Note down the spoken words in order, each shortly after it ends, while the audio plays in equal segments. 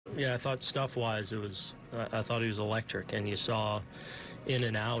Yeah, I thought stuff-wise, I thought he was electric, and you saw in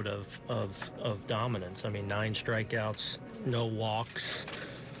and out of dominance. I mean, 9 strikeouts, no walks.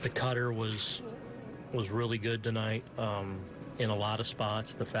 The cutter was really good tonight in a lot of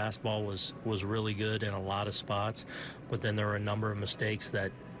spots. The fastball was really good in a lot of spots, but then there were a number of mistakes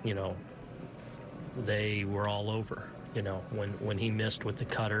that, they were all over. When he missed with the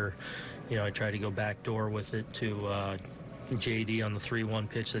cutter, I tried to go backdoor with it to JD on the 3-1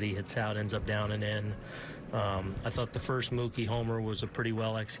 pitch that he hits out, ends up down and in. I thought the first Mookie homer was a pretty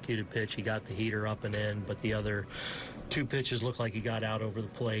well-executed pitch. He got the heater up and in, but the other 2 pitches looked like he got out over the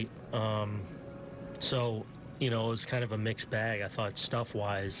plate. So, it was kind of a mixed bag. I thought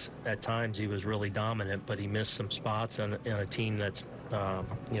stuff-wise, at times he was really dominant, but he missed some spots on a team that's,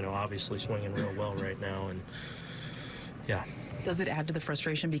 obviously swinging real well right now. And, yeah. Does it add to the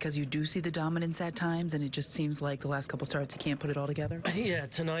frustration because you do see the dominance at times, and it just seems like the last couple starts you can't put it all together? Yeah,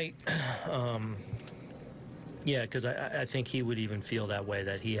 tonight, yeah, because I think he would even feel that way,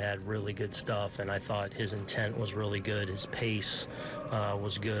 that he had really good stuff, and I thought his intent was really good. His pace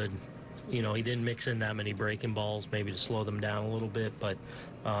was good. He didn't mix in that many breaking balls, maybe to slow them down a little bit, but,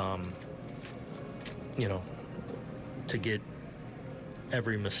 to get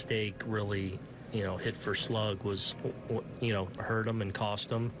every mistake really, hit for slug was, hurt him and cost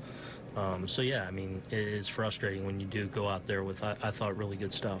him. So, yeah, I mean, it is frustrating when you do go out there with, I thought, really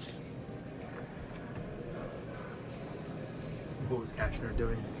good stuff. What was Cashner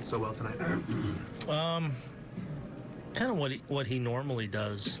doing so well tonight? Kind of what he normally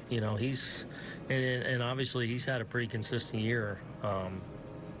does. He's and obviously he's had a pretty consistent year.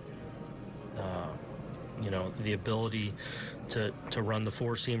 The ability to run the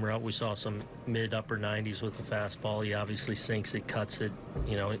 4-seamer out. We saw some mid-upper 90s with the fastball. He obviously sinks it, cuts it.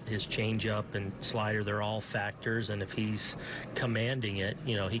 His changeup and slider, they're all factors, and if he's commanding it,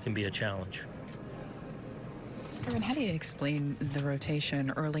 he can be a challenge. Aaron, how do you explain the rotation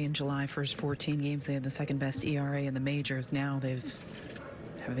early in July? First 14 games, they had the second-best ERA in the majors. Now they've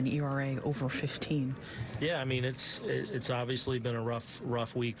have an ERA over 15. Yeah, I mean, it's obviously been a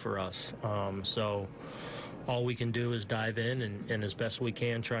rough week for us. So all we can do is dive in and as best we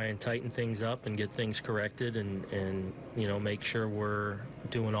can try and tighten things up and get things corrected and make sure we're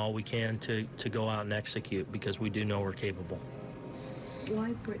doing all we can to go out and execute, because we do know we're capable.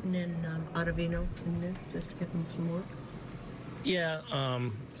 Why Britton and Ottavino in there, just to give them some work? Yeah,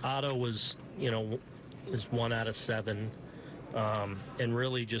 Otto was, is 1 out of 7. And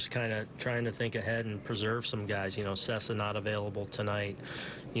really just kind of trying to think ahead and preserve some guys. Sessa not available tonight.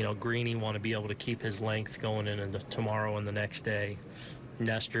 Greeny want to be able to keep his length going into tomorrow and the next day.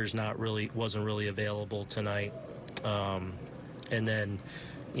 Nestor's wasn't really available tonight. And then,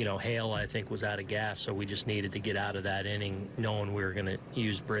 Hale, I think, was out of gas, so we just needed to get out of that inning knowing we were going to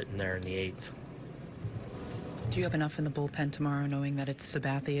use Britton there in the 8th. Do you have enough in the bullpen tomorrow, knowing that it's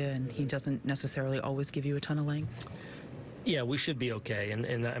Sabathia and he doesn't necessarily always give you a ton of length? Yeah, we should be okay.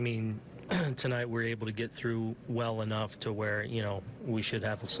 And I mean, tonight we're able to get through well enough to where, we should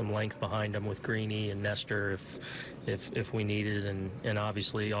have some length behind them with Greeny and Nestor if we need it. And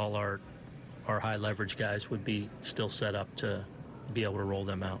obviously all our high leverage guys would be still set up to be able to roll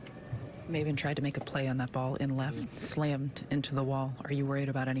them out. Maven tried to make a play on that ball in left, slammed into the wall. Are you worried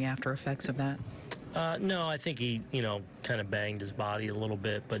about any after effects of that? No, I think he, kind of banged his body a little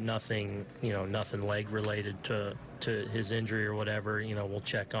bit, but nothing, nothing leg related to his injury or whatever. We'll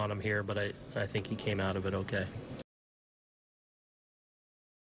check on him here, but I think he came out of it okay.